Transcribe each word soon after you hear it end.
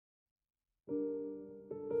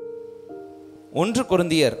1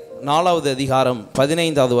 கொரிந்தியர் 4வது அதிகாரம்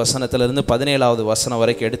 15வது வசனத்திலிருந்து 17வது வசனம்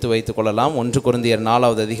வரைக்கும் எடுத்து வைத்துக் கொள்ளலாம். 1 கொரிந்தியர்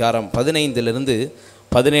 4வது அதிகாரம் 15லிருந்து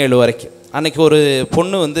 17 வரைக்கும். அன்றைக்கி ஒரு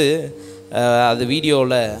பொண்ணு அது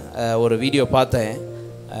வீடியோவில் ஒரு வீடியோ பார்த்தேன்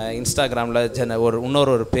இன்ஸ்டாகிராமில்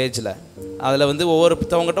இன்னொரு பேஜில். அதில்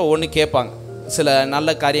ஒவ்வொருத்தவங்ககிட்ட ஒவ்வொன்று கேட்பாங்க, சில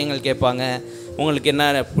நல்ல காரியங்கள் கேட்பாங்க, உங்களுக்கு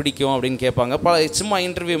என்ன பிடிக்கும் அப்படின்னு கேட்பாங்க. சும்மா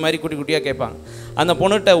இன்டர்வியூ மாதிரி குட்டி குட்டியாக கேட்பாங்க. அந்த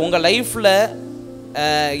பொண்ணுகிட்ட உங்கள் லைஃப்பில்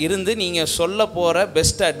இருந்து நீங்கள் சொல்ல போகிற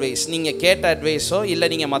பெஸ்ட் அட்வைஸ், நீங்கள் கேட்ட அட்வைஸோ இல்லை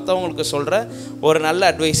நீங்கள் மற்றவங்களுக்கு சொல்கிற ஒரு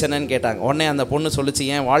நல்ல அட்வைஸ் என்னன்னு கேட்டாங்க. உடனே அந்த பொண்ணு சொல்லிச்சு,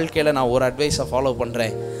 என் வாழ்க்கையில் நான் ஒரு அட்வைஸை ஃபாலோ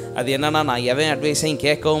பண்ணுறேன். அது என்னென்னா, நான் எவன் அட்வைஸையும்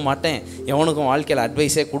கேட்கவும் மாட்டேன், எவனுக்கும் வாழ்க்கையில்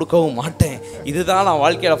அட்வைஸே கொடுக்கவும் மாட்டேன். இதுதான் நான்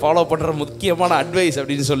வாழ்க்கையில் ஃபாலோ பண்ணுற முக்கியமான அட்வைஸ்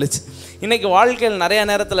அப்படின்னு சொல்லிச்சு. இன்றைக்கி வாழ்க்கையில் நிறையா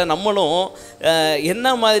நேரத்தில் நம்மளும்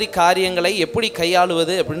என்ன மாதிரி காரியங்களை எப்படி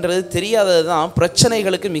கையாளுவது அப்படின்றது தெரியாதது தான்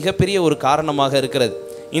பிரச்சனைகளுக்கு மிகப்பெரிய ஒரு காரணமாக இருக்கிறது.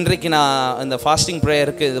 இன்றைக்கு நான் இந்த ஃபாஸ்டிங்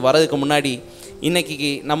ப்ரேயருக்கு இது வரதுக்கு முன்னாடி இன்றைக்கி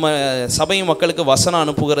நம்ம சபை மக்களுக்கு வசனம்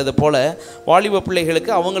அனுப்புகிறது போல் வாலிப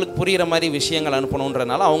பிள்ளைகளுக்கு அவங்களுக்கு புரிகிற மாதிரி விஷயங்கள்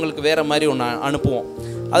அனுப்பணுன்றனால அவங்களுக்கு வேறு மாதிரி ஒன்று அனுப்புவோம்.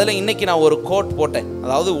 அதில் இன்றைக்கி நான் ஒரு கோட் போட்டேன்.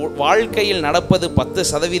 அதாவது வாழ்க்கையில் நடப்பது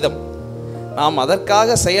 10%, நாம்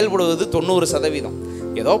அதற்காக செயல்படுவது 90%.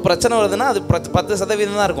 ஏதோ பிரச்சனை வருதுன்னா அது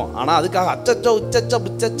 10% தான் இருக்கும். ஆனால் அதுக்காக அச்சச்சோ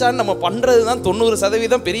உச்சச்சான்னு நம்ம பண்ணுறது தான்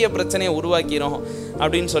 90% பெரிய பிரச்சனையை உருவாக்கிறோம்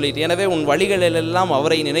அப்படின்னு சொல்லிட்டு, எனவே உன் வழிகளிலெல்லாம்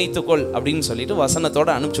அவரை நினைத்துக்கொள் அப்படின்னு சொல்லிட்டு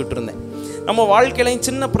வசனத்தோடு அனுப்பிச்சுட்ருந்தேன். நம்ம வாழ்க்கையிலையும்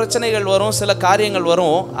சின்ன பிரச்சனைகள் வரும், சில காரியங்கள்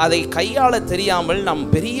வரும், அதை கையாள தெரியாமல் நம்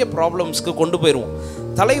பெரிய ப்ராப்ளம்ஸ்க்கு கொண்டு போயிடுவோம்.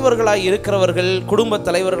 தலைவர்களாக இருக்கிறவர்கள், குடும்ப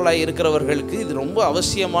தலைவர்களாக இருக்கிறவர்களுக்கு இது ரொம்ப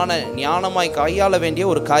அவசியமான ஞானமாய் கையாள வேண்டிய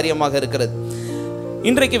ஒரு காரியமாக இருக்கிறது.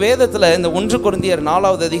 இன்றைக்கு வேதத்தில் இந்த 1 கொரிந்தியர்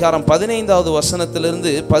 4வது அதிகாரம் 15வது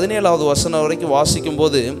வசனத்திலிருந்து 17வது வசனம் வரைக்கும்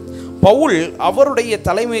வாசிக்கும்போது பவுல் அவருடைய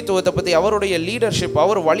தலைமைத்துவத்தை பற்றி, அவருடைய லீடர்ஷிப்,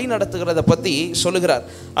 அவர் வழி நடத்துகிறத பற்றி சொல்லுகிறார்.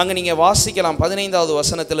 அங்கே நீங்கள் வாசிக்கலாம். 15வது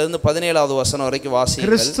வசனத்திலிருந்து 17வது வசனம் வரைக்கும் வாசி.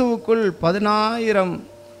 கிறிஸ்துவுக்குள் 10,000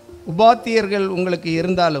 உபாத்தியர்கள் உங்களுக்கு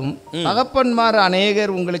இருந்தாலும் தகப்பன்மார்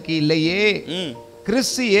அநேகர் உங்களுக்கு இல்லையே.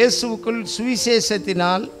 கிறிஸ்து இயேசுவுக்குள்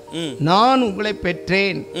சுவிசேஷத்தினால் நான் உங்களை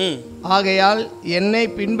பெற்றேன். ஆகையால் என்னை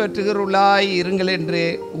பின்பற்றுகிறவர்களாய் இருங்கள் என்று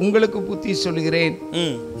உங்களுக்கு புத்தி சொல்கிறேன்.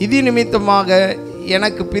 இது நிமித்தமாக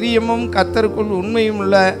எனக்கு பிரியமும் கர்த்தருக்குள் உண்மையும்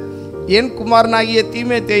உள்ள என் குமாரனாகிய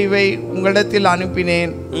தீமோத்தேயுவை உங்களிடத்தில்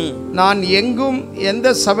அனுப்பினேன். நான் எங்கும்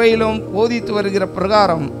எந்த சபையிலும் போதித்து வருகிற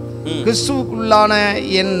பிரகாரம் கிறிஸ்துவுக்குள்ளான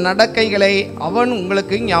என் நடக்கைகளை அவன்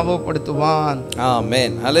உங்களுக்கு ஞாபகப்படுத்துவான்.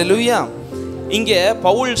 ஆமென், அல்லேலூயா. இங்கே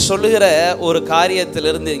பவுல் சொல்லுகிற ஒரு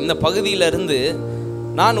காரியத்திலிருந்து, இந்த பகுதியிலிருந்து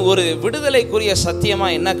நான் ஒரு விடுதலைக்குரிய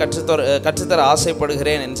சத்தியமாக என்ன கற்றுத்தர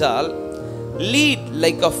ஆசைப்படுகிறேன் என்றால், லீட்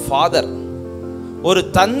லைக் அ ஃபாதர், ஒரு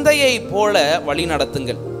தந்தையை போல வழி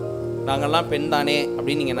நடத்துங்கள். நாங்கள்லாம் பெண் தானே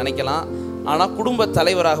அப்படின்னு நீங்கள் நினைக்கலாம். ஆனால் குடும்ப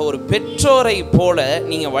தலைவராக ஒரு பெற்றோரை போல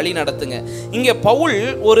நீங்கள் வழி நடத்துங்க. இங்கே பவுல்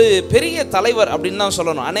ஒரு பெரிய தலைவர் அப்படின்னு தான்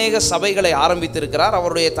சொல்லணும். அநேக சபைகளை ஆரம்பித்திருக்கிறார்.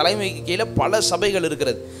 அவருடைய தலைமைக்கு கீழே பல சபைகள்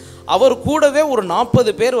இருக்கிறது. அவர் கூடவே ஒரு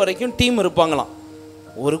 40 பேர் வரைக்கும் டீம் இருப்பாங்களாம்.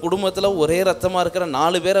 ஒரு குடும்பத்தில் ஒரே ரத்தமாக இருக்கிற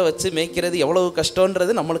 4 பேரை வச்சு மேய்க்கிறது எவ்வளவு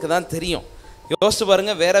கஷ்டன்றது நம்மளுக்கு தான் தெரியும். யோசிச்சு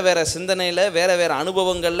பாருங்கள். வேறு வேறு சிந்தனையில், வேறு வேறு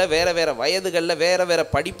அனுபவங்களில், வேறு வேறு வயதுகளில், வேறு வேறு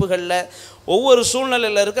படிப்புகளில், ஒவ்வொரு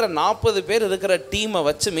சூழ்நிலையில் இருக்கிற 40 பேர் இருக்கிற டீமை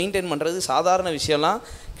வச்சு மெயின்டைன் பண்ணுறது சாதாரண விஷயம்லாம்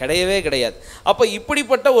கிடையவே கிடையாது. அப்போ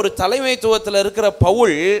இப்படிப்பட்ட ஒரு தலைமைத்துவத்தில் இருக்கிற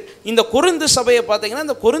பவுல் இந்த கொரிந்து சபையை பார்த்தீங்கன்னா,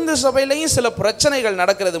 இந்த கொரிந்து சபையிலையும் சில பிரச்சனைகள்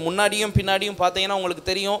நடக்கிறது. முன்னாடியும் பின்னாடியும் பார்த்தீங்கன்னா உங்களுக்கு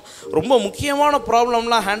தெரியும், ரொம்ப முக்கியமான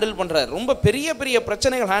ப்ராப்ளம்லாம் ஹேண்டில் பண்ணுறார், ரொம்ப பெரிய பெரிய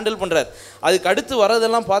பிரச்சனைகள் ஹேண்டில் பண்ணுறார். அதுக்கு அடுத்து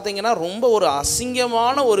வரதெல்லாம் பார்த்தீங்கன்னா ரொம்ப ஒரு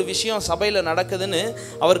அசிங்கமான ஒரு விஷயம் சபையில் நடக்குதுன்னு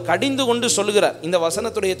அவர் கடிந்து கொண்டு சொல்லுகிறார். இந்த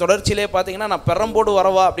வசனத்துடைய தொடர்ச்சியிலே பார்த்தீங்கன்னா, நான் பெரம்போடு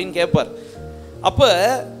வரவா அப்படின்னு கேட்பார். அப்போ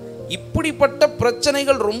இப்படிப்பட்ட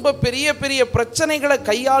பிரச்சனைகள், ரொம்ப பெரிய பெரிய பிரச்சனைகளை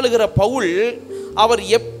கையாளுகிற பவுல் அவர்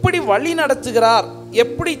எப்படி வழி நடத்துகிறார்,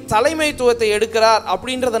 எப்படி தலைமைத்துவத்தை எடுக்கிறார்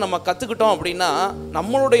அப்படின்றத நம்ம கற்றுக்கிட்டோம் அப்படின்னா,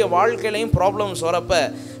 நம்மளுடைய வாழ்க்கையிலையும் ப்ராப்ளம்ஸ் வரப்ப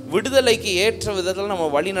விடுதலைக்கு ஏற்ற விதத்தில் நம்ம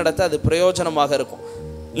வழி நடத்த அது பிரயோஜனமாக இருக்கும்.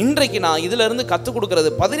 இன்றைக்கு நான் இதிலிருந்து கற்றுக்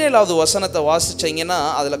கொடுக்கறது 17வது வசனத்தை வாசிச்சிங்கன்னா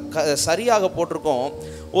அதில் சரியாக போட்டிருக்கோம்,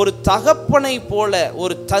 ஒரு தகப்பனை போல,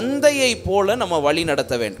 ஒரு தந்தையை போல நம்ம வழி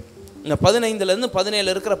நடத்த வேண்டும். இந்த 15லேருந்து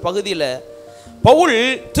 17 இருக்கிற பகுதியில் பவுல்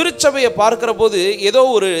திருச்சபையை பார்க்குற போது ஏதோ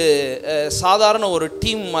ஒரு சாதாரண ஒரு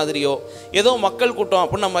டீம் மாதிரியோ, ஏதோ மக்கள் கூட்டம்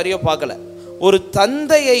அப்படின்ன மாதிரியோ பார்க்கல. ஒரு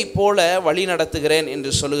தந்தையை போல வழி நடத்துகிறேன்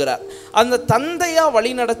என்று சொல்லுகிறார். அந்த தந்தையாக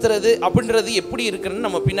வழி நடத்துறது அப்படின்றது எப்படி இருக்குன்னு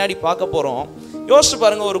நம்ம பின்னாடி பார்க்க போகிறோம். யோசிச்சு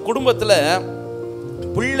பாருங்கள். ஒரு குடும்பத்தில்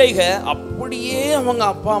பிள்ளைக அப்படியே அவங்க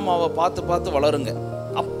அப்பா அம்மாவை பார்த்து பார்த்து வளருங்க.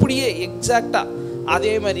 அப்படியே எக்ஸாக்டாக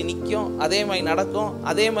அதே மாதிரி நிற்கும், அதே மாதிரி நடக்கும்,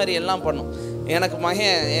 அதே மாதிரி எல்லாம் பண்ணும். எனக்கு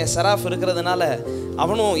மகன் என் சராஃப் இருக்கிறதுனால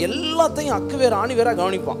அவனும் எல்லாத்தையும் அக்கு வேறு ஆணி வேற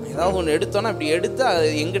கவனிப்பான். ஏதாவது ஒன்று எடுத்தோன்னா இப்படி எடுத்து அது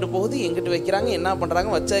எங்கிட்டு போகுது, எங்கிட்டு வைக்கிறாங்க, என்ன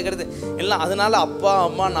பண்ணுறாங்க, வச்சுக்கிறது எல்லாம். அதனால அப்பா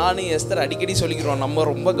அம்மா நானும் எஸ்தர் அடிக்கடி சொல்லிக்கிறோம், நம்ம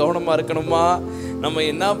ரொம்ப கவனமாக இருக்கணுமா, நம்ம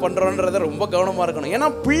என்ன பண்ணுறோன்றத ரொம்ப கவனமாக இருக்கணும். ஏன்னா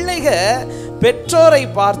பிள்ளைக பெற்றோரை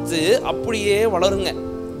பார்த்து அப்படியே வளருங்க.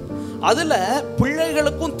 அதில்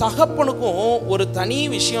பிள்ளைகளுக்கும் தகப்பனுக்கும் ஒரு தனி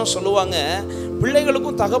விஷயம் சொல்லுவாங்க.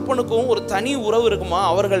 பிள்ளைகளுக்கும் தகப்பனுக்கும் ஒரு தனி உறவு இருக்குமா.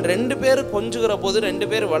 அவர்கள் 2 பேர் கொஞ்சுகிற போது, 2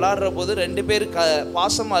 பேர் விளாடுற போது, 2 பேர்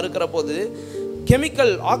பாசமாக இருக்கிற போது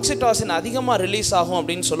கெமிக்கல் ஆக்சிடாசின் அதிகமாக ரிலீஸ் ஆகும்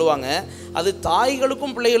அப்படின்னு சொல்லுவாங்க. அது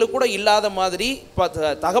தாய்களுக்கும் பிள்ளைகளுக்கும் கூட இல்லாத மாதிரி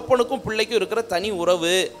தகப்பனுக்கும் பிள்ளைக்கும் இருக்கிற தனி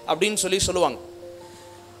உறவு அப்படின்னு சொல்லுவாங்க.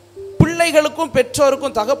 பிள்ளைகளுக்கும்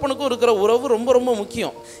பெற்றோருக்கும் தகப்பனுக்கும் இருக்கிற உறவு ரொம்ப ரொம்ப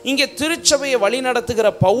முக்கியம். இங்கே திருச்சபையை வழி நடத்துகிற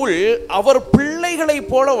பவுல் அவர் பிள்ளைகளை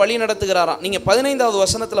போல வழி நடத்துகிறாராம். நீங்கள் 15வது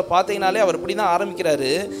வசனத்தில் பார்த்தீங்கனாலே அவர் இப்படி தான் ஆரம்பிக்கிறாரு.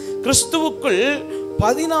 கிறிஸ்துவுக்குள்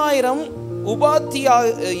 10,000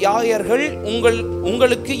 உபாத்தியாயர்கள்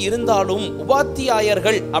உங்களுக்கு இருந்தாலும்,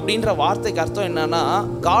 உபாத்தியாயர்கள் அப்படின்ற வார்த்தைக்கு அர்த்தம் என்னன்னா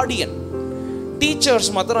கார்டியன்.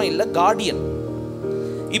 டீச்சர்ஸ் மாத்திரம் இல்லை, கார்டியன்.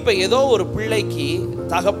 இப்போ ஏதோ ஒரு பிள்ளைக்கு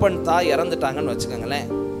தகப்பன் தாய் இறந்துட்டாங்கன்னு வச்சுக்கோங்களேன்,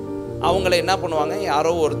 அவங்கள என்ன பண்ணுவாங்க,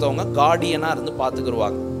 யாரோ ஒருத்தவங்க கார்டியனாக இருந்து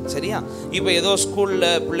பார்த்துக்குருவாங்க. சரியா? இப்போ ஏதோ ஸ்கூலில்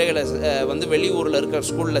பிள்ளைகளை வந்து வெளியூரில் இருக்கிற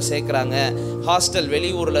ஸ்கூலில் சேர்க்குறாங்க,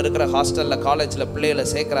 வெளியூரில் இருக்கிற ஹாஸ்டலில் காலேஜில் பிள்ளைகளை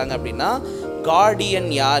சேர்க்குறாங்க அப்படின்னா கார்டியன்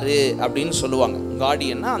யார் அப்படின்னு சொல்லுவாங்க.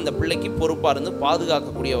 கார்டியன்னா அந்த பிள்ளைக்கு பொறுப்பாக இருந்து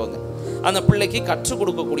பாதுகாக்கக்கூடியவங்க, அந்த பிள்ளைக்கு கற்றுக்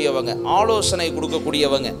கொடுக்கக்கூடியவங்க, ஆலோசனை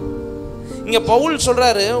கொடுக்கக்கூடியவங்க. இங்கே பவுல்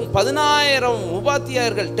சொல்கிறாரு, 10,000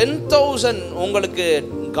 உபாத்தியாயர்கள் 10,000 உங்களுக்கு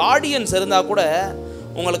கார்டியன்ஸ் இருந்தால் கூட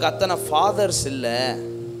உங்களுக்கு அத்தனை ஃபாதர்ஸ் இல்லை.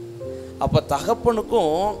 அப்போ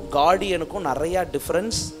தகப்பனுக்கும் கார்டியனுக்கும் நிறையா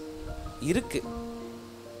டிஃப்ரென்ஸ் இருக்குது.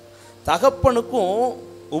 தகப்பனுக்கும்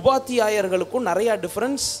உபாத்தியாயர்களுக்கும் நிறையா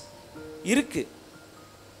டிஃப்ரென்ஸ் இருக்குது.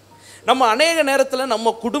 நம்ம அநேக நேரத்தில்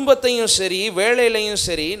நம்ம குடும்பத்தையும் சரி வேலையிலையும்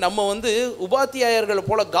சரி நம்ம வந்து உபாத்தியாயர்களை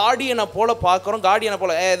போல் கார்டியனை போல் பார்க்குறோம். கார்டியனை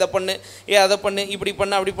போல் இதை பண்ணு, அதை பண்ணு, இப்படி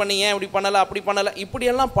பண்ணு, அப்படி பண்ணு, ஏன் இப்படி பண்ணலை, அப்படி பண்ணலை,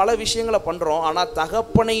 இப்படியெல்லாம் பல விஷயங்களை பண்ணுறோம். ஆனால்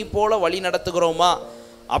தகப்பனை போல் வழி நடத்துகிறோமா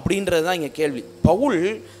அப்படின்றது தான் இங்கே கேள்வி. பவுல்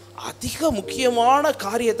அதிக முக்கியமான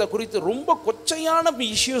காரியத்தை குறித்து ரொம்ப கொச்சையான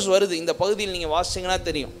இஷ்யூஸ் வருது இந்த பகுதியில், நீங்கள் வாசிச்சிங்கன்னா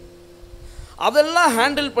தெரியும். அதெல்லாம்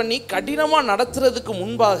ஹேண்டில் பண்ணி கடினமாக நடத்துறதுக்கு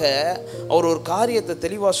முன்பாக அவர் ஒரு காரியத்தை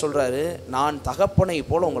தெளிவாக சொல்கிறாரு, நான் தகப்பனை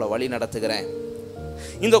போல் உங்களை வழி நடத்துகிறேன்.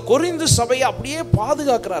 இந்த கொரிந்து சபையை அப்படியே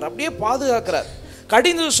பாதுகாக்கிறார்.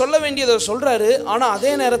 கடிந்து சொல்ல வேண்டியதை சொல்கிறாரு. ஆனால்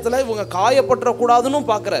அதே நேரத்தில் இவங்க காயப்பற்றக்கூடாதுன்னு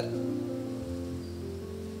பார்க்குறாரு.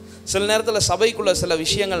 சில நேரத்தில் சபைக்குள்ளே சில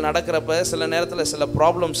விஷயங்கள் நடக்கிறப்ப, சில நேரத்தில் சில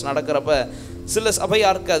ப்ராப்ளம்ஸ் நடக்கிறப்ப, சில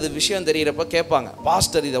சபையாருக்கு அது விஷயம் தெரிகிறப்ப கேட்பாங்க,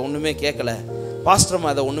 பாஸ்டர் இதை ஒன்றுமே கேட்கல,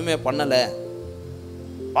 பாஸ்டர்மா இதை ஒன்றுமே பண்ணலை,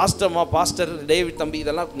 பாஸ்டர் டேவிட் தம்பி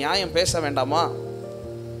இதெல்லாம் நியாயம் பேச வேண்டாமா?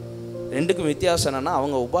 ரெண்டுக்கும் வித்தியாசம் என்னன்னா,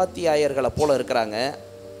 அவங்க உபாத்தியாயர்களை போல இருக்கிறாங்க,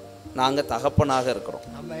 நாங்கள் தகப்பனாக இருக்கிறோம்.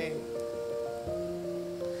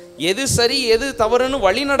 எது சரி எது தவறுன்னு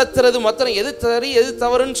வழி நடத்துறது மாத்திரம், எது சரி எது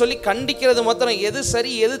தவறுன்னு சொல்லி கண்டிக்கிறது மாத்திரம், எது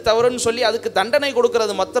சரி எது தவறுன்னு சொல்லி அதுக்கு தண்டனை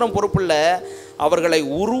கொடுக்கறது மாத்திரம் பொறுப்பு இல்லை, அவர்களை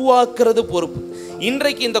உருவாக்குறது பொறுப்பு.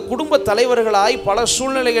 இன்றைக்கு இந்த குடும்ப தலைவர்களாய் பல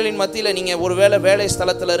சூழ்நிலைகளின் மத்தியில் நீங்கள் ஒருவேளை வேலை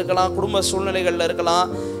ஸ்தலத்தில் இருக்கலாம், குடும்ப சூழ்நிலைகளில்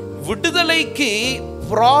இருக்கலாம், விடுதலைக்கு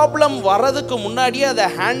ப்ராப்ளம் வர்றதுக்கு முன்னாடியே அதை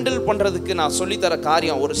ஹேண்டில் பண்ணுறதுக்கு நான் சொல்லித்தர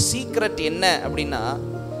காரியம், ஒரு சீக்ரெட் என்ன அப்படின்னா,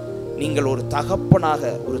 நீங்கள் ஒரு தகப்பனாக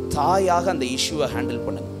ஒரு தாயாக அந்த இஷ்யூவை ஹேண்டில்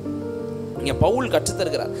பண்ணுங்க. இங்கே பவுல்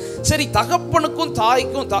கற்றுத்தருகிறார். சரி, தகப்பனுக்கும்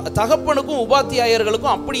தாய்க்கும் தகப்பனுக்கும்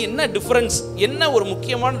உபாத்தியாயர்களுக்கும் அப்படி என்ன டிஃப்ரென்ஸ், என்ன ஒரு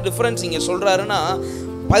முக்கியமான டிஃப்ரென்ஸ் இங்கே சொல்கிறாருன்னா,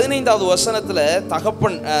 15வது வசனத்தில்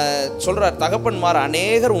தகப்பன் சொல்கிறார், தகப்பன்மார்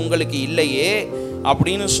அநேகர் உங்களுக்கு இல்லையே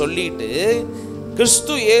அப்படின்னு சொல்லிட்டு,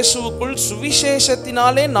 கிறிஸ்து இயேசுவுக்குள்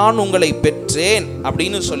சுவிசேஷத்தினாலே நான் உங்களை பெற்றேன்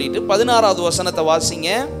அப்படின்னு சொல்லிட்டு 16வது வசனத்தை வாசிங்க.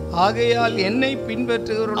 ஆகையால் என்னை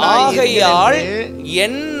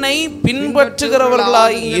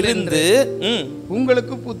பின்பற்றுகிறவர்களாய் இருந்து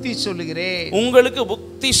உங்களுக்கு புத்தி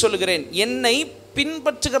சொல்லுகிறேன், என்னை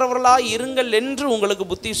பின்பற்றுகிறவர்களாய் இருங்கள் என்று உங்களுக்கு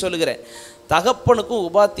புத்தி சொல்லுகிறேன். தகப்பனுக்கும்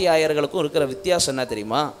உபாத்தியாயர்களுக்கும் இருக்கிற வித்தியாசம் என்ன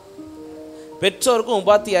தெரியுமா? பெற்றோருக்கும்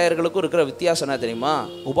உபாத்தியாயர்களுக்கும் இருக்கிற வித்தியாசம் என்ன தெரியுமா?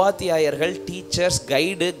 உபாத்தியாயர்கள் டீச்சர்ஸ்,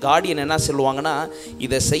 கைடு, கார்டியன் என்ன சொல்லுவாங்கன்னா,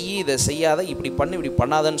 இதை செய்யாத, இப்படி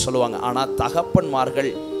பண்ணாதன்னு சொல்லுவாங்க. ஆனால்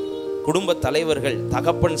தகப்பன்மார்கள், குடும்ப தலைவர்கள்,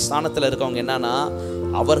 தகப்பன் ஸ்தானத்தில் இருக்கவங்க என்னன்னா,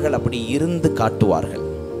 அவர்கள் அப்படி இருந்து காட்டுவார்கள்.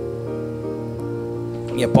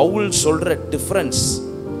 இங்கே பவுல் சொல்கிற டிஃப்ரென்ஸ்,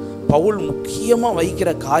 பவுல் முக்கியமாக வைக்கிற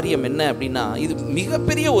காரியம் என்ன அப்படின்னா, இது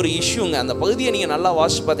மிகப்பெரிய ஒரு இஷ்யூங்க. அந்த பகுதியை நீங்கள் நல்லா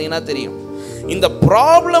வாசிச்சு பார்த்தீங்கன்னா தெரியும். இந்த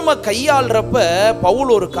ப்ராப்ளமை கையாளுறப்ப பவுல்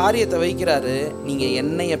ஒரு காரியத்தை வைக்கிறாரு, நீங்கள்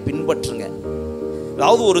என்னைய பின்பற்றுங்க.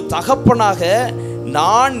 அதாவது ஒரு தகப்பனாக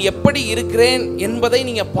நான் எப்படி இருக்கிறேன் என்பதை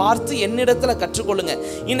நீங்கள் பார்த்து என்னிடத்தில் கற்றுக்கொள்ளுங்க.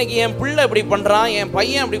 இன்னைக்கு என் பிள்ளை இப்படி பண்ணுறான், என்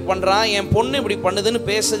பையன் இப்படி பண்ணுறான், என் பொண்ணு இப்படி பண்ணுதுன்னு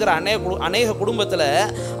பேசுகிற அநேக குடும்பத்தில்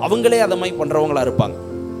அவங்களே அதை மாதிரி பண்ணுறவங்களா இருப்பாங்க.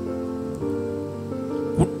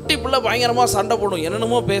 குட்டி பிள்ளை பயங்கரமாக சண்டை போடும்,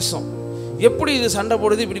 என்னென்னமோ பேசும். எப்படி இது சண்டை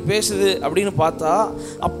போடுது, இப்படி பேசுது அப்படின்னு பார்த்தா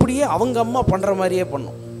அப்படியே அவங்க அம்மா பண்ணுற மாதிரியே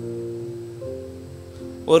பண்ணும்.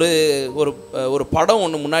 ஒரு ஒரு ஒரு படம்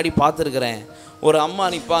ஒன்று முன்னாடி பார்த்துருக்குறேன். ஒரு அம்மா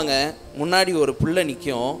நிற்பாங்க, முன்னாடி ஒரு பிள்ளை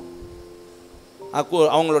நிற்கும்,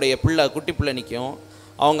 அவங்களுடைய பிள்ளை குட்டி பிள்ளை நிற்கும்.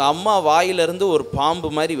 அவங்க அம்மா வாயிலிருந்து ஒரு பாம்பு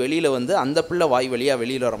மாதிரி வெளியில் வந்து அந்த பிள்ளை வாய் வழியாக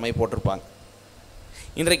வெளியில் வர மாதிரி போட்டிருப்பாங்க.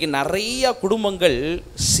 இன்றைக்கு நிறைய குடும்பங்கள்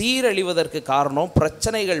சீரழிவதற்கு காரணம்,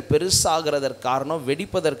 பிரச்சனைகள் பெருசாகிறதற்கு காரணம்,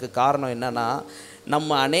 வெடிப்பதற்கு காரணம் என்னன்னா,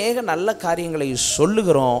 நம்ம அநேக நல்ல காரியங்களை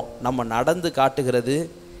சொல்லுகிறோம், நம்ம நடந்து காட்டுகிறது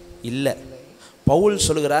இல்லை. பவுல்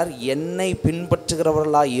சொல்கிறார், என்னை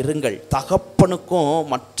பின்பற்றுகிறவர்களாக இருங்கள். தகப்பனுக்கும்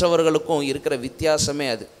மற்றவர்களுக்கும் இருக்கிற வித்தியாசமே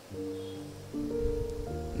அது.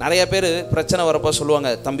 நிறைய பேர் பிரச்சனை வரப்போ சொல்லுவாங்க,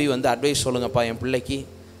 தம்பி வந்து அட்வைஸ் சொல்லுங்கப்பா என் பிள்ளைக்கு,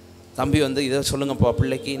 தம்பி வந்து இதை சொல்லுங்கப்பா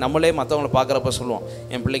பிள்ளைக்கு. நம்மளே மற்றவங்களை பார்க்குறப்ப சொல்லுவோம்,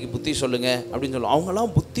 என் பிள்ளைக்கு புத்தி சொல்லுங்க அப்படின்னு சொல்லுவோம்.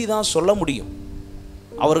 அவங்களாம் புத்தி தான் சொல்ல முடியும்,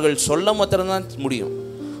 அவர்கள் சொல்ல மாத்திரம்தான் முடியும்.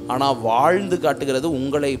 ஆனால் வாழ்ந்து காட்டுகிறது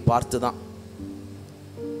உங்களை பார்த்து தான்.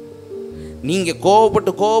 நீங்கள்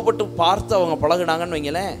கோவப்பட்டு பார்த்து அவங்க பழகுனாங்கன்னு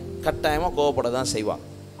வைங்களேன், கட்டாயமாக கோவப்பட தான் செய்வாங்க.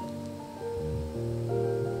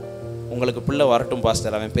 உங்களுக்கு பிள்ளை வரட்டும்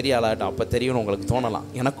பாஸ்டர், அவன் பெரிய ஆளாகட்டும், அப்போ தெரியும்னு உங்களுக்கு தோணலாம்.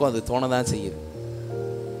 எனக்கும் அது தோண தான் செய்யுது.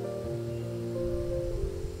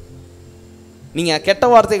 நீங்கள் கெட்ட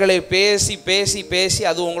வார்த்தைகளை பேசி பேசி பேசி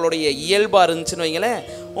அது உங்களுடைய இயல்பாக இருந்துச்சுன்னு வைங்களேன்,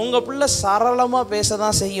 உங்கள் பிள்ளை சரளமாக பேச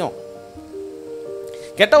தான் செய்யும்.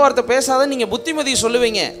 கெட்ட வார்த்தை பேசாத நீங்கள் புத்திமதி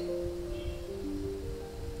சொல்லுவீங்க,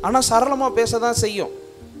 ஆனால் சரளமாக பேச தான் செய்யும்.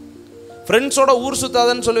 ஃப்ரெண்ட்ஸோட ஊர்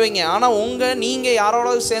சுத்தாதன்னு சொல்லுவீங்க, ஆனால் நீங்கள்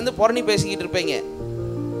யாரோட சேர்ந்து புரணி பேசிக்கிட்டு இருப்பீங்க.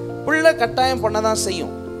 பிள்ளை கட்டாயம் பண்ண தான்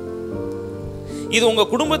செய்யும். இது உங்கள்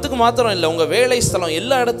குடும்பத்துக்கு மாத்திரம் இல்லை, உங்கள் வேலை ஸ்தலம்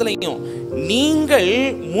எல்லா இடத்துலையும் நீங்கள்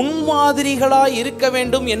முன்மாதிரிகளாக இருக்க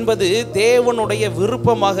வேண்டும் என்பது தேவனுடைய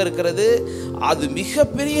விருப்பமாக இருக்கிறது. அது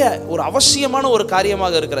மிகப்பெரிய ஒரு அவசியமான ஒரு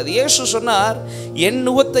காரியமாக இருக்கிறது. இயேசு சொன்னார், என்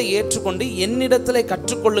நுகத்தை ஏற்றுக்கொண்டு என்னிடத்தில்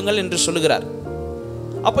கற்றுக்கொள்ளுங்கள் என்று சொல்லுகிறார்.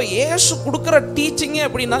 அப்போ இயேசு கொடுக்குற டீச்சிங்கே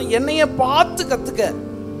எப்படின்னா, என்னைய பார்த்து கற்றுக்க,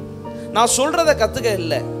 நான் சொல்கிறத கற்றுக்க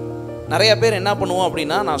இல்லை. நிறைய பேர் என்ன பண்ணுவோம்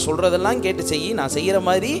அப்படின்னா, நான் சொல்கிறதெல்லாம் கேட்டு செய், நான் செய்கிற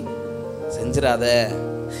மாதிரி செஞ்சிடாத.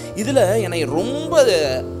 இதில் என்னை ரொம்ப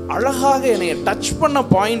அழகாக என்னை டச் பண்ண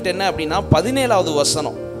பாயிண்ட் என்ன அப்படின்னா, 17வது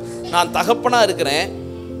வசனம். நான் தகப்பனாக இருக்கிறேன்,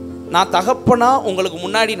 நான் தகப்பனாக உங்களுக்கு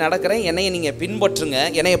முன்னாடி நடக்கிறேன், என்னைய நீங்கள் பின்பற்றுங்க,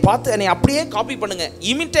 என்னைய பார்த்து என்னை அப்படியே காப்பி பண்ணுங்கள்,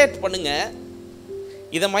 இமிட்டேட் பண்ணுங்கள்.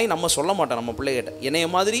 இதை மாதிரி நம்ம சொல்ல மாட்டோம் நம்ம பிள்ளைகிட்ட. என்னைய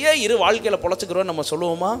மாதிரியே இரு, வாழ்க்கையில் பொழைச்சிக்கிறோம் நம்ம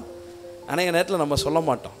சொல்லுவோமா? அநேக நேரத்தில் நம்ம சொல்ல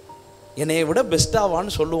மாட்டோம், என்னைய விட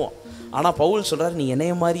பெஸ்ட்டாவான்னு சொல்லுவோம். ஆனால் பவுல் சொல்கிறார், நீ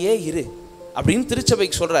என்னைய மாதிரியே இரு அப்படின்னு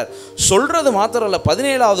திருச்சபைக்கு சொல்கிறார். சொல்கிறது மாத்திரம் இல்லை,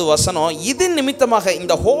 17வது வசனம், இது நிமித்தமாக,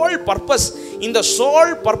 இந்த ஹோல் பர்பஸ், இந்த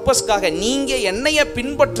சோல் பர்பஸ்க்காக நீங்கள் என்னைய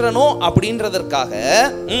பின்பற்றணும் அப்படின்றதற்காக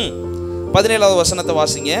 17வது வசனத்தை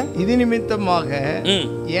வாசிங்க. இது நிமித்தமாக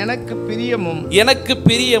எனக்கு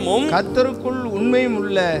பிரியமும் கர்த்தருக்குள் உண்மையும்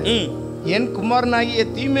உள்ள என் குமாரனாகிய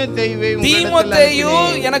தீமோத்தேயு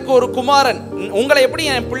எனக்கு ஒரு குமாரன். உங்களை எப்படி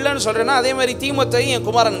என் பிள்ளைன்னு சொல்றேன்னா, அதே மாதிரி தீமோத்தேயு என்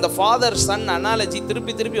குமாரன். இந்த ஃபாதர் சன் அனாலஜி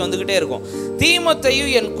திருப்பி திருப்பி வந்துகிட்டே இருக்கும். தீமோத்தேயு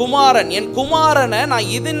என் குமாரன், என் குமாரனை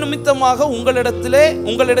நான் இது நிமித்தமாக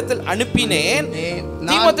உங்களிடத்தில் அனுப்பினேன்.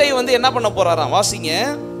 தீமோத்தேயு வந்து என்ன பண்ண போறாராம்? வாசிங்க.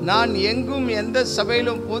 நான் எங்கும் எந்த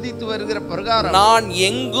சபையிலும் போதித்து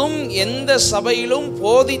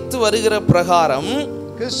வருகிற பிரகாரம்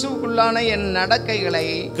கிறிஸ்துவுக்குள்ளான என்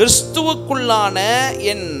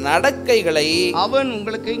நடக்கைகளை அவன்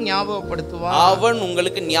உங்களுக்கு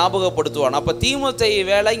ஞாபகப்படுத்துவான். அப்ப தீமோத்தேயு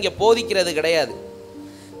வேலை இங்க போதிக்கிறது கிடையாது,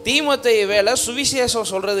 தீமோத்தேயு வேலை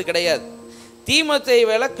சுவிசேஷம் சொல்றது கிடையாது, தீமோத்தேயு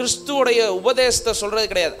வேலை கிறிஸ்துவோடைய உபதேசத்தை சொல்றது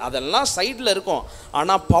கிடையாது. அதெல்லாம் சைடில் இருக்கும்.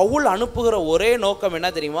 ஆனால் பவுல் அனுப்புகிற ஒரே நோக்கம்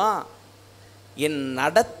என்ன தெரியுமா? என்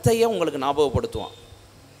நடத்தையை உங்களுக்கு ஞாபகப்படுத்துவான்.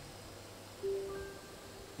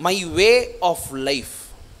 மை வே ஆஃப் லைஃப்,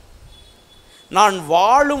 நான்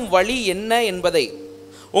வாழும் வழி என்ன என்பதை.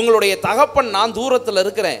 உங்களுடைய தகப்பன் நான் தூரத்தில்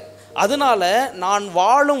இருக்கிறேன், அதனால நான்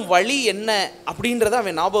வாழும் வழி என்ன அப்படின்றத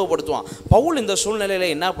அவன் ஞாபகப்படுத்துவான். பவுல் இந்த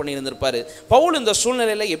சூழ்நிலையில் என்ன பண்ணியிருந்திருப்பாரு? பவுல் இந்த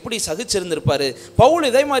சூழ்நிலையில் எப்படி சகிச்சிருந்திருப்பாரு? பவுல்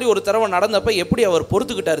இதே மாதிரி ஒரு தடவை நடந்தப்ப எப்படி அவர்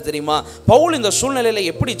பொறுத்துக்கிட்டார் தெரியுமா? பவுல் இந்த சூழ்நிலையில்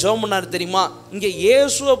எப்படி ஜெபம் பண்ணார் தெரியுமா? இங்கே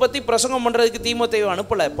இயேசுவை பற்றி பிரசங்கம் பண்ணுறதுக்கு தீமோத்தேயுவை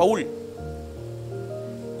அனுப்பலை பவுல்,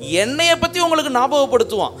 என்னைய பற்றி உங்களுக்கு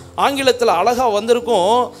ஞாபகப்படுத்துவான். ஆங்கிலத்தில் அழகாக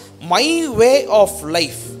வந்திருக்கும், மை வே ஆஃப்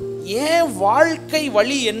லைஃப். என் வாழ்க்கை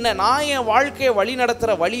வழி என்ன, நான் என் வாழ்க்கையை வழி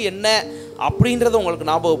நடத்துகிற வழி என்ன அப்படின்றத உங்களுக்கு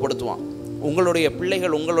ஞாபகப்படுத்துவான். உங்களுடைய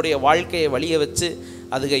பிள்ளைகள் உங்களுடைய வாழ்க்கையை வழியை வச்சு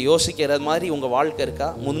அதுக்கு யோசிக்கிற மாதிரி உங்கள் வாழ்க்கை இருக்கா?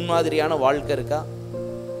 முன்மாதிரியான வாழ்க்கை இருக்கா?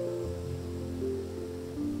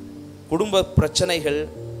 குடும்ப பிரச்சனைகள்,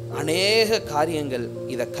 அநேக காரியங்கள்,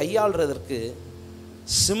 இதை கையாளுறதற்கு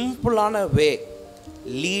சிம்பிளான வே,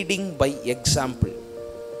 லீடிங் பை எக்ஸாம்பிள்.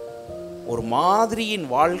 ஒரு மாதிரியின்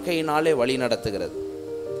வாழ்க்கையினாலே வழி நடத்துகிறது.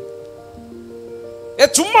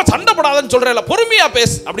 சும்மா சண்டை போடாதன்னு சொல்றேன், பொறுமையா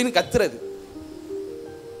பேசு அப்படின்னு கத்துறது.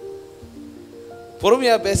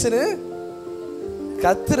 பொறுமையா பேசுன்னு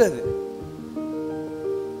கத்துறது.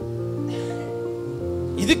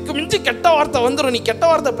 இதுக்கு மிஞ்சி கெட்ட வார்த்தை வந்துடும், நீ கெட்ட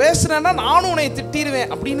வார்த்தை பேசுறேன்னா நானும் உன்னை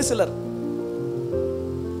திட்டிடுவேன் அப்படின்னு சிலர்.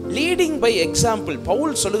 Leading by example.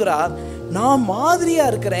 பவுல் சொல்லுகிறார், நான் மாதிரியா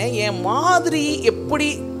இருக்கிறேன். என் மாதிரி எப்படி?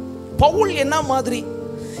 பவுல் என்ன மாதிரி?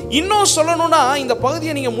 இன்னும் சொல்லணும்னா இந்த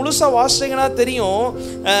பகுதியை நீங்கள் முழுசாக வாசிங்கன்னா தெரியும்.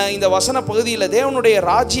 இந்த வசன பகுதியில் தேவனுடைய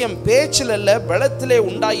ராஜ்யம் பேச்சில் அல்ல பலத்திலே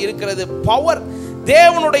உண்டாகி இருக்கிறது. பவர்,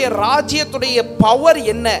 தேவனுடைய ராஜ்யத்துடைய பவர்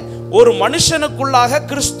என்ன? ஒரு மனுஷனுக்குள்ளாக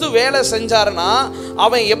கிறிஸ்து வேலை செஞ்சாருன்னா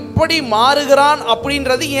அவன் எப்படி மாறுகிறான்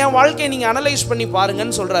அப்படின்றது என் வாழ்க்கையை நீங்கள் அனலைஸ் பண்ணி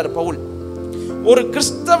பாருங்கன்னு சொல்றாரு பவுல். ஒரு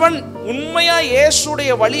கிறிஸ்தவன் உண்மையா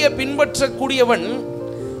இயேசுடைய வழியை பின்பற்றக்கூடியவன்,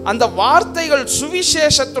 அந்த வார்த்தைகள்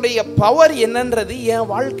சுவிசேஷத்துடைய பவர் என்னன்றது என்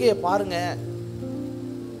வாழ்க்கையை பாருங்க.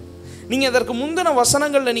 நீங்க இதற்கு முந்தின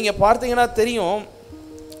வசனங்கள்ல நீங்க பார்த்தீங்கன்னா தெரியும்.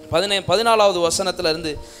 14வது வசனத்துல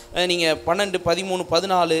இருந்து நீங்க 12, 13,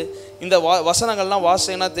 14 இந்த வசனங்கள்லாம்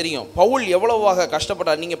வாசிங்கன்னா தெரியும் பவுல் எவ்வளவாக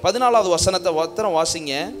கஷ்டப்பட்டார். நீங்க 14வது வசனத்தை மாத்திரம்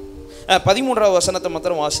வாசிங்க, 13வது வசனத்தை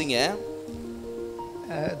மாத்திரம் வாசிங்க.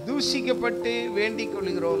 தூஷிக்கப்பட்டு வேண்டிக்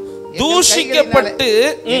கொள்கிறோம், தூஷிக்கப்பட்டு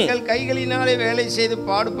எங்கள் கைகளினாலே வேலை செய்து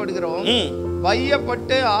பாடுபடுகிறோம்,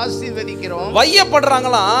 வையப்பட்டு ஆசீர்வதிக்கிறோம்.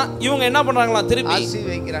 வையப்படுறாங்களாம். இவங்க என்ன பண்றாங்களாம்? திருப்பி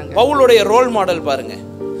ஆசீர்வதிக்கிறாங்க. பவுலுடைய ரோல் மாடல் பாருங்க.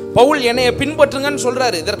 பவுல் என்னைய பின்பற்றுங்கன்னு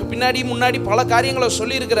சொல்றாரு. இதற்கு பின்னாடி முன்னாடி பல காரியங்களை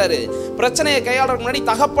சொல்லி இருக்கிறாரு. பிரச்சனையை கையாளுறதுக்கு முன்னாடி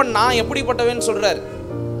தகப்பன் நான் எப்படிப்பட்டவன்னு சொல்றாரு.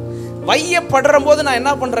 வையப்படுற போது நான்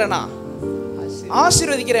என்ன பண்றேன்னா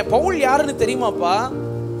ஆசீர்வதிக்கிறேன். பவுல் யாருன்னு தெரியுமாப்பா?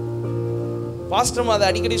 பாஸ்டர் அதை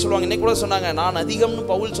அடிக்கடி சொல்லுவாங்க. இன்னைக்கு கூட சொன்னாங்க, நான் அதிகம்னு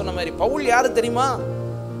பவுல் சொன்ன மாதிரி. பவுல் யாரு தெரியுமா?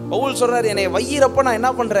 பவுல் சொல்றாரு, என்னை வையிறப்ப நான்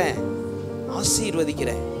என்ன பண்றேன்?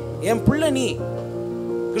 ஆசீர்வதிக்கிறேன். என் பிள்ளை நீ,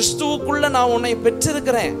 கிறிஸ்துவுக்குள்ள நான் உன்னை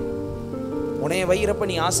பெற்றிருக்கிறேன், உன்னைய வையிறப்ப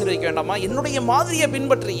நீ ஆசீர்வதிக்க வேண்டாமா? என்னுடைய மாதிரியை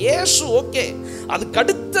பின்பற்று. இயேசு ஓகே, அதுக்கு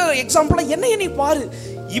அடுத்த எக்ஸாம்பிளா என்னைய நீ பாரு.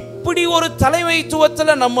 இப்படி ஒரு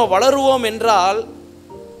தலைமைத்துவத்தில் நம்ம வளருவோம் என்றால்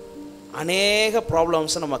அநேக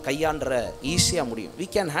ப்ராப்ளம்ஸை நம்ம கையாண்ட ஈஸியாக முடியும். we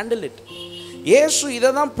can handle it. இயேசு இதை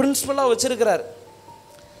தான் பிரின்சிபலாக வச்சிருக்கிறார்.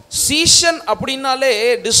 சீஷன் அப்படின்னாலே,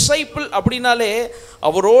 டிசைபிள் அப்படின்னாலே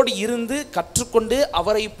அவரோடு இருந்து கற்றுக்கொண்டு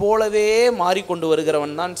அவரை போலவே மாறிக்கொண்டு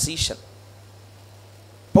வருகிறவன் தான் சீஷன்.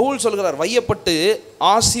 பவுல் சொல்கிறார், வையப்பட்டு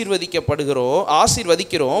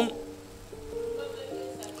ஆசீர்வதிக்கிறோம்,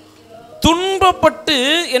 துன்பப்பட்டு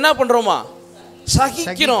என்ன பண்றோமா?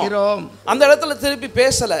 சகிக்கிறோம். அந்த இடத்துல திருப்பி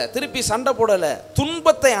பேசல, திருப்பி சண்டை போடல,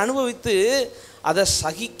 துன்பத்தை அனுபவித்து அதை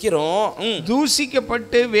சகிக்கிறோம்.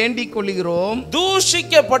 தூஷிக்கப்பட்டு வேண்டிக் கொள்கிறோம்.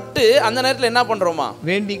 தூஷிக்கப்பட்டு அந்த நேரத்தில் என்ன பண்றோமா?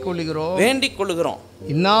 வேண்டிக் கொள்கிறோம்.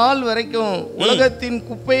 இந்நாள் வரைக்கும் உலகத்தின்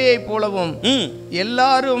குப்பையை போலவும்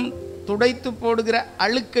எல்லாரும் துடைத்து போடுகிற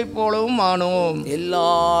அழுக்கை போலவும் ஆனோம்.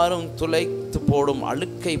 எல்லாரும் துளைத்து போடும்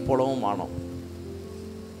அழுக்கை போலவும் ஆனோம்.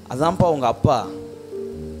 அதான்ப்பா உங்க அப்பா.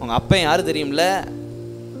 உங்க அப்பா யாரு தெரியும்ல?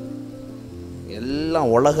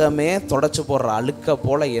 எல்லாம் உலகமே தொடச்சு போடுற அழுக்க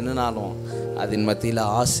போல என்னனாலும் அதன் மத்தியில்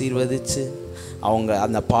ஆசீர்வதிச்சு அவங்க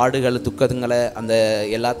அந்த பாடுகள், துக்கங்களை, அந்த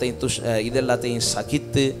எல்லாத்தையும் எல்லாத்தையும்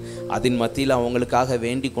சகித்து அதன் மத்தியில் அவங்களுக்காக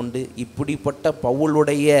வேண்டிக் கொண்டு, இப்படிப்பட்ட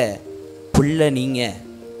பவுலுடைய பிள்ளை நீங்க,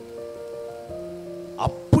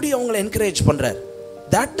 அப்படி அவங்களை என்கரேஜ் பண்றார்.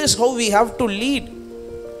 that is how we have to lead.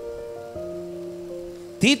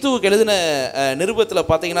 தீத்துவுக்கு எழுதின நிருபத்தில்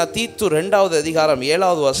பார்த்தீங்கன்னா, தீத்து 2வது அதிகாரம்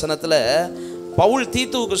 7வது வசனத்தில் பவுல்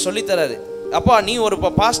தீத்துவுக்கு சொல்லித்தராரு, அப்பா நீ ஒரு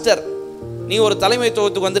பாஸ்டர், நீ ஒரு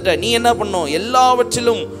தலைமைத்துவத்துக்கு வந்துட்ட, நீ என்ன பண்ணும்?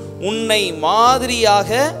 எல்லாவற்றிலும் உன்னை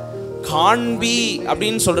மாதிரியாக காண்பி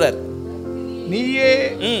அப்படின்னு சொல்றார்.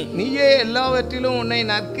 நீயே எல்லாவற்றிலும் உன்னை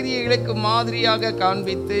நற்கிரியைகளுக்கு மாதிரியாக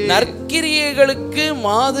காண்பித்து. நற்கிரியைகளுக்கு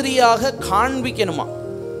மாதிரியாக காண்பிக்கணுமா?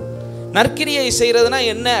 நற்கிரியை செய்கிறதுனா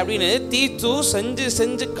என்ன அப்படின்னு தீத்து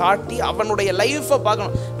செஞ்சு காட்டி அவனுடைய லைஃப்பை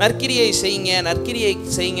பார்க்கணும். நற்கிரியை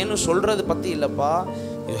செய்யுங்கன்னு சொல்கிறது பற்றி இல்லைப்பா.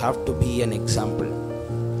 You have to be an example.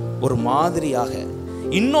 ஒரு மாதிரியாக,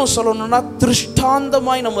 இன்னும் சொல்லணும்னா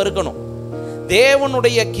திருஷ்டாந்தமாய் நம்ம இருக்கணும்.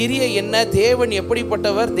 தேவனுடைய கிரியை என்ன, தேவன்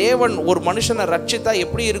எப்படிப்பட்டவர், தேவன் ஒரு மனுஷனை ரட்சித்தா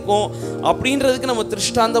எப்படி இருக்கும் அப்படின்றதுக்கு நம்ம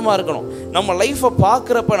திருஷ்டாந்தமாக இருக்கணும். நம்ம லைஃப்பை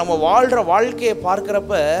பார்க்குறப்ப, நம்ம வாழ்கிற வாழ்க்கையை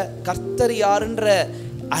பார்க்குறப்ப கர்த்தர் யாருன்ற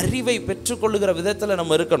அறிவை பெற்றுக்கொள்ளுகிற விதத்தில்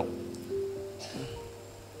நம்ம இருக்கணும்.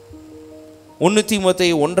 1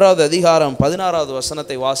 தீமோத்தேயு 1வது அதிகாரம் 16வது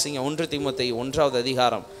வசனத்தை வாசிங்க. 1 தீமோத்தேயு 1வது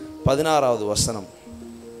அதிகாரம் 16வது வசனம்.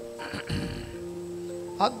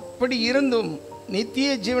 அப்படி இருந்தும்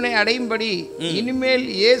நித்திய ஜீவனை அடையும்படி இனிமேல்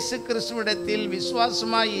இயேசு கிறிஸ்துவிடத்தில்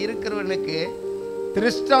விசுவாசமாய் இருக்கிறவர்களுக்கு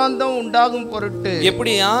திருஷ்டாந்தம் உண்டாகும் பொருட்டு.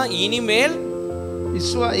 எப்படியா? இனிமேல்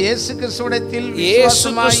இயேசு கிறிஸ்துவிடத்தில்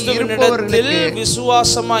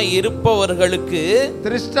விசுவாசமாய் இருப்பவர்களுக்கு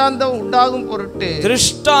திருஷ்டாந்தம் உண்டாகும் பொருட்டு,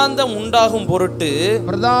 திருஷ்டாந்தம் உண்டாகும் பொருட்டு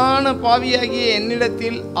பிரதான பாவியாகிய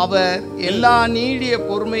என்னிடத்தில் அவர் எல்லா நீடிய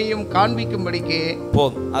பொறுமையும் காண்பிக்கும்படிக்கு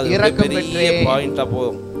போதும். அது பெரிய பாயிண்டா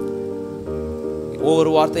போதும். ஒவ்வொரு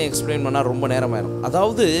வார்த்தையும் எக்ஸ்பிளைன் பண்ணா ரொம்ப நேரமாயிரும்.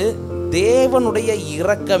 அதாவது தேவனுடைய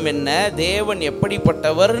இரக்கம் என்ன, தேவன்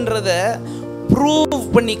எப்படிப்பட்டவர்ன்றத ப்ரூவ்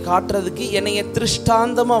பண்ணி காட்டுறதுக்கு என்னைய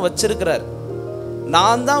திருஷ்டாந்தமா வச்சிருக்கிறார்.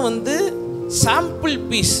 நான் தான் சாம்பிள்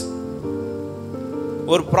பீஸ்.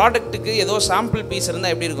 ஒரு ப்ராடக்ட்டுக்கு ஏதோ சாம்பிள் பீஸ்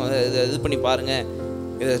இருந்தால் எப்படி இருக்கும்? இது பண்ணி பாருங்க,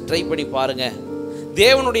 இதை ட்ரை பண்ணி பாருங்க.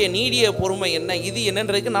 தேவனுடைய நீடிய பொறுமை என்ன, இது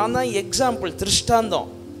என்னன்றதுக்கு நான் தான் எக்ஸாம்பிள், திருஷ்டாந்தம்.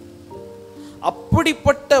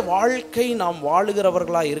 அப்படிப்பட்ட வாழ்க்கை நாம்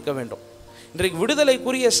வாழுகிறவர்களாக இருக்க வேண்டும். இன்றைக்கு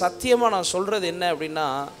விடுதலைக்குரிய சத்தியமாக நான் சொல்கிறது என்ன அப்படின்னா,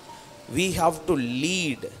 we have to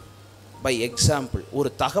lead by example. ஒரு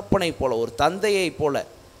தகப்பனை போல, ஒரு தந்தையை போல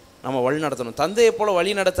நம்ம வழி நடத்தணும். தந்தையை போல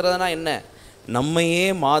வழி நடத்துறதுனா என்ன? நம்மையே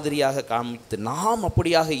மாதிரியாக காமித்து நாம்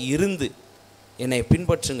அப்படியாக இருந்து என்னை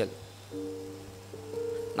பின்பற்றுங்கள்.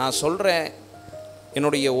 நான் சொல்கிறேன்,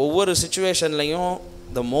 என்னுடைய ஒவ்வொரு சுச்சுவேஷன்லையும்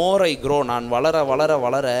the more I grow, நான் வளர வளர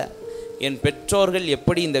வளர என் பெற்றோர்கள்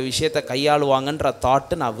எப்படி இந்த விஷயத்தை கையாளுவாங்கன்ற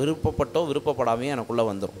தாட்டு நான் விருப்பப்பட்டோ விருப்பப்படாமையோ எனக்குள்ளே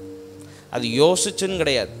வந்துடும். அது யோசிச்சுன்னு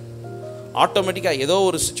கிடையாது, ஆட்டோமேட்டிக்காக. ஏதோ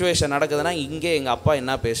ஒரு சுச்சுவேஷன் நடக்குதுன்னா இங்கே எங்கள் அப்பா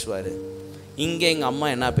என்ன பேசுவார், இங்கே எங்கள் அம்மா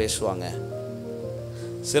என்ன பேசுவாங்க.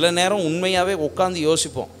 சில நேரம் உண்மையாகவே உட்காந்து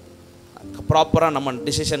யோசிப்போம், ப்ராப்பராக நம்ம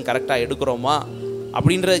டிசிஷன் கரெக்டாக எடுக்கிறோமா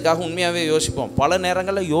அப்படின்றதுக்காக உண்மையாகவே யோசிப்போம். பல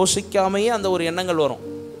நேரங்களில் யோசிக்காமையே அந்த ஒரு எண்ணங்கள் வரும்,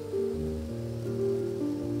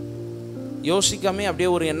 யோசிக்காமே அப்படியே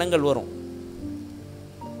ஒரு எண்ணங்கள் வரும்.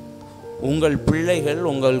 உங்கள் பிள்ளைகள்,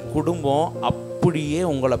 உங்கள் குடும்பம் அப்படியே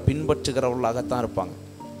உங்களை பின்பற்றுகிறவர்களாகத்தான் இருப்பாங்க.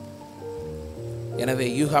 எனவே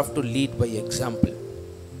you have to lead by example.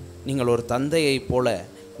 நீங்கள் ஒரு தந்தையை போல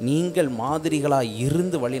நீங்கள் மாதிரிகளாக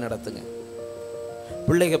இருந்து வழி நடத்துங்க.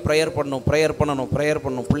 பிள்ளைங்க ப்ரேயர் பண்ணணும்.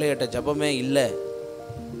 பிள்ளைகிட்ட ஜபமே இல்லை,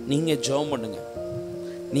 நீங்கள் ஜெபம் பண்ணுங்க.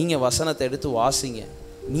 நீங்கள் வசனத்தை எடுத்து வாசிங்க.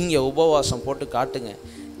 நீங்கள் உபவாசம் போட்டு காட்டுங்க.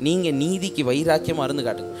 நீங்கள் நீதிக்கு வைராக்கியமாக இருந்து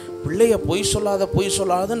காட்டுங்க. பிள்ளைய பொய்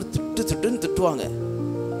சொல்லாதன்னு திட்டுன்னு திட்டுவாங்க.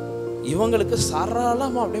 இவங்களுக்கு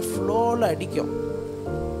சரளமாக அப்படியே ஃப்ளோவில் அடிக்கும்.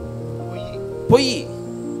 பொய்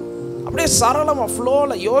அப்படியே சரளமாக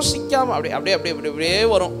ஃப்ளோவில் யோசிக்காமல் அப்படியே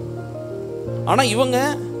வரும். ஆனால் இவங்க,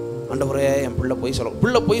 ஆண்டவரே என் பிள்ளை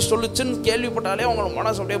பொய் சொல்லுச்சுன்னு கேள்விப்பட்டாலே அவங்களோட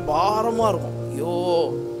மனசு அப்படியே பாரமாக இருக்கும். ஐயோ,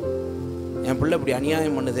 என் பிள்ளை இப்படி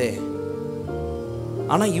அநியாயம் பண்ணுதே.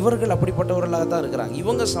 ஆனால் இவர்கள் அப்படிப்பட்டவர்களாக தான் இருக்கிறாங்க.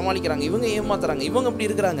 இவங்க சமாளிக்கிறாங்க, இவங்க ஏமாத்துறாங்க, இவங்க அப்படி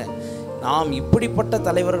இருக்கிறாங்க. நாம் இப்படிப்பட்ட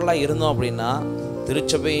தலைவர்களாக இருந்தோம் அப்படின்னா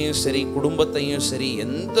திருச்சபையும் சரி, குடும்பத்தையும் சரி,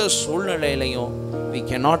 எந்த சூழ்நிலையிலையும் we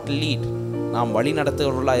cannot lead, நாம் வழி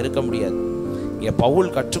நடத்துகிறவர்களாக இருக்க முடியாது. இங்கே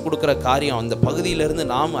பவுல் கற்றுக் கொடுக்குற காரியம், அந்த பகுதியிலிருந்து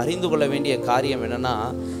நாம் அறிந்து கொள்ள வேண்டிய காரியம் என்னென்னா,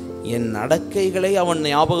 என் நடக்கைகளை அவன்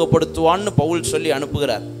ஞாபகப்படுத்துவான்னு பவுல் சொல்லி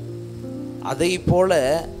அனுப்புகிறார். அதை போல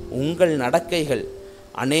உங்கள் நடக்கைகள்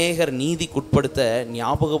அநேகர் நீதிக்குட்படுத்த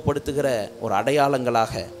ஞாபகப்படுத்துகிற ஒரு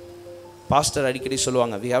அடையாளங்களாக. பாஸ்டர் அடிக்கடி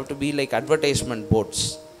சொல்லுவாங்க, we have to be like advertisement boards.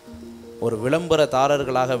 ஒரு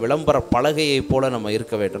விளம்பரதாரர்களாக, விளம்பர பலகையை போல நம்ம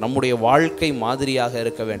இருக்க வேண்டும். நம்முடைய வாழ்க்கை மாதிரியாக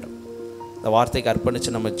இருக்க வேண்டும். இந்த வார்த்தைக்கு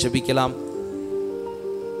அர்ப்பணித்து நம்ம ஜெபிக்கலாம்.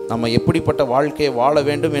 நம்ம எப்படிப்பட்ட வாழ்க்கையை வாழ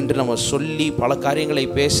வேண்டும் என்று நம்ம சொல்லி பல காரியங்களை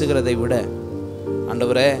பேசுகிறதை விட,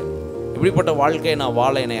 ஆண்டவரே இப்படிப்பட்ட வாழ்க்கையை நான்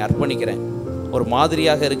வாழ என்னை அர்ப்பணிக்கிறேன், ஒரு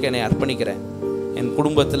மாதிரியாக இருக்க என்னை அர்ப்பணிக்கிறேன். என்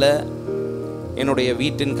குடும்பத்தில், என்னுடைய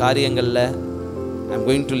வீட்டின் காரியங்களில் I am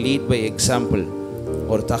going to lead by example.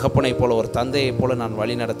 ஒரு தகப்பனை போல, ஒரு தந்தையை போல நான்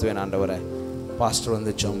வழி நடத்துவேன். ஆண்டவரை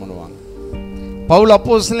பாஸ்டர் ஜெபம் பண்ணுவாங்க. பவுல்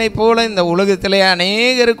அப்போஸ்தலனை போல இந்த உலகத்திலே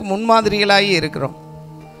அநேகருக்கு முன்மாதிரிகளாகி இருக்கிறோம்.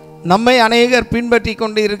 நம்மை அநேகர் பின்பற்றி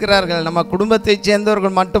கொண்டு இருக்கிறார்கள். நம்ம குடும்பத்தை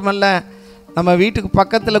சேர்ந்தவர்கள் மட்டுமல்ல, நம்ம வீட்டுக்கு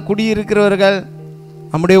பக்கத்தில் குடியிருக்கிறவர்கள்,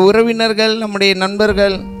 நம்முடைய உறவினர்கள், நம்முடைய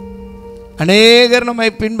நண்பர்கள், அநேகர் நம்மை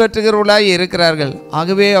பின்பற்றுகிறவர்களாய் இருக்கிறார்கள்.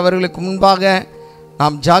 ஆகவே அவர்களுக்கு முன்பாக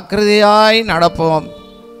நாம் ஜாக்கிரதையாய் நடப்போம்.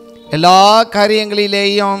 எல்லா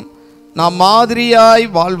காரியங்களிலேயும் நாம் மாதிரியாய்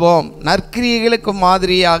வாழ்வோம். நற்கிரியைகளுக்கு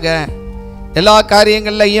மாதிரியாக எல்லா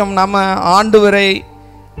காரியங்களையும் நம்ம ஆண்டவரை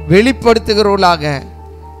வெளிப்படுத்துகிறவர்களாக,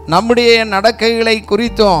 நம்முடைய நடக்கைகளை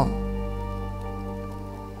குறித்தும்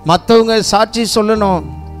மற்றவங்க சாட்சி சொல்லணும்.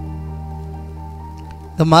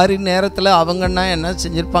 இந்த மாதிரி நேரத்தில் அவங்கன்னா என்ன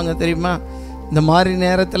செஞ்சுருப்பாங்க தெரியுமா? இந்த மாதிரி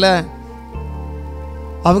நேரத்தில்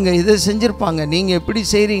அவங்க இதை செஞ்சுருப்பாங்க, நீங்கள் எப்படி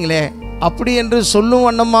செய்கிறீங்களே அப்படி என்று சொல்லும்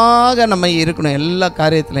வண்ணமாக நம்ம இருக்கணும். எல்லா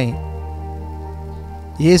காரியத்திலையும்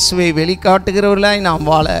இயேசுவை வெளிக்காட்டுகிறவர்களாய் நாம்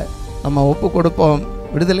வாழ நம்ம ஒப்பு கொடுப்போம்.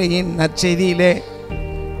 விடுதலையின் நற்செய்தியிலே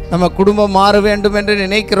நம்ம குடும்பம் மாற வேண்டும் என்று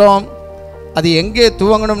நினைக்கிறோம். அது எங்கே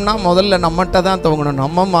துவங்கணும்னா முதல்ல நம்மகிட்ட தான் துவங்கணும்.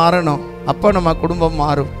 நம்ம மாறணும், அப்போ நம்ம குடும்பம்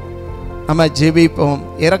மாறும். நம்ம ஜெபிப்போம்.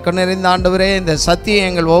 இரக்கம் நிறைந்த ஆண்டவரே, இந்த சத்தியம்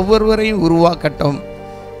எங்கள் ஒவ்வொருவரையும் உருவாக்கட்டும்.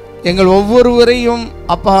 எங்கள் ஒவ்வொருவரையும்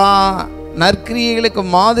அப்பா நற்கிரியைகளுக்கு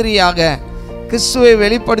மாதிரியாக கிறிஸ்துவை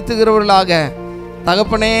வெளிப்படுத்துகிறவர்களாக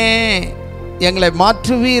தகப்பனே எங்களை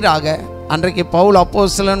மாற்றுவீராக. அன்றைக்கு பவுல்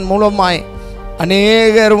அப்போஸ்தலன் மூலமாய்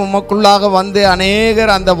அநேகர் உமக்குள்ளாக வந்து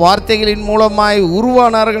அநேகர் அந்த வார்த்தைகளின் மூலமாய்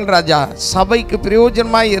உருவானார்கள் ராஜா. சபைக்கு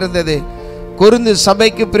பிரயோஜனமாய் இருந்தது, கொரிந்து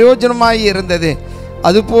சபைக்கு பிரயோஜனமாய் இருந்தது.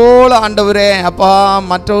 அதுபோல் ஆண்டவரே அப்பா,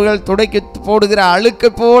 மற்றவர்கள் துடைக்க போடுகிற அழுக்கை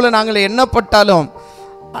போல நாங்கள் எண்ணப்பட்டாலும்,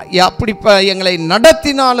 அப்படி எங்களை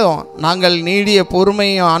நடத்தினாலும் நாங்கள் நீடிய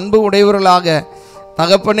பொறுமையும் அன்பு உடையவர்களாக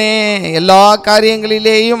தகப்பனே எல்லா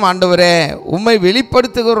காரியங்களிலேயும் ஆண்டவரே உம்மை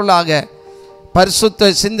வெளிப்படுத்துகிறவர்களாக பரிசுத்த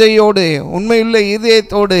சிந்தையோடு உண்மையுள்ள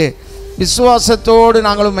இதயத்தோடு விசுவாசத்தோடு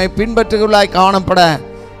நாங்கள் உம்மை பின்பற்றுகிறவர்களாய் காணப்பட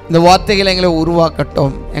இந்த வார்த்தைகளை எங்களை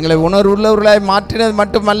உருவாக்கட்டும். எங்களை உணர்வுள்ளவர்களாய் மாற்றினது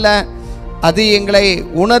மட்டுமல்ல, அது எங்களை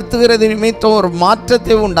உணர்த்துகிறது நிமித்தம் ஒரு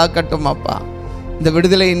மாற்றத்தை உண்டாக்கட்டும் அப்பா. இந்த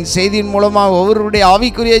விடுதலையின் செய்தியின் மூலமாக ஒவ்வொருடைய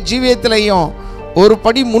ஆவிக்குரிய ஜீவியத்திலையும் ஒரு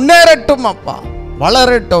படி முன்னேறட்டும் அப்பா,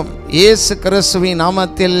 வளரட்டும். இயேசு கிறிஸ்துவின்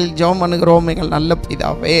நாமத்தில் ஜெபம் பண்ணுகிறோம் எங்கள் நல்ல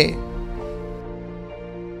பிதாவே.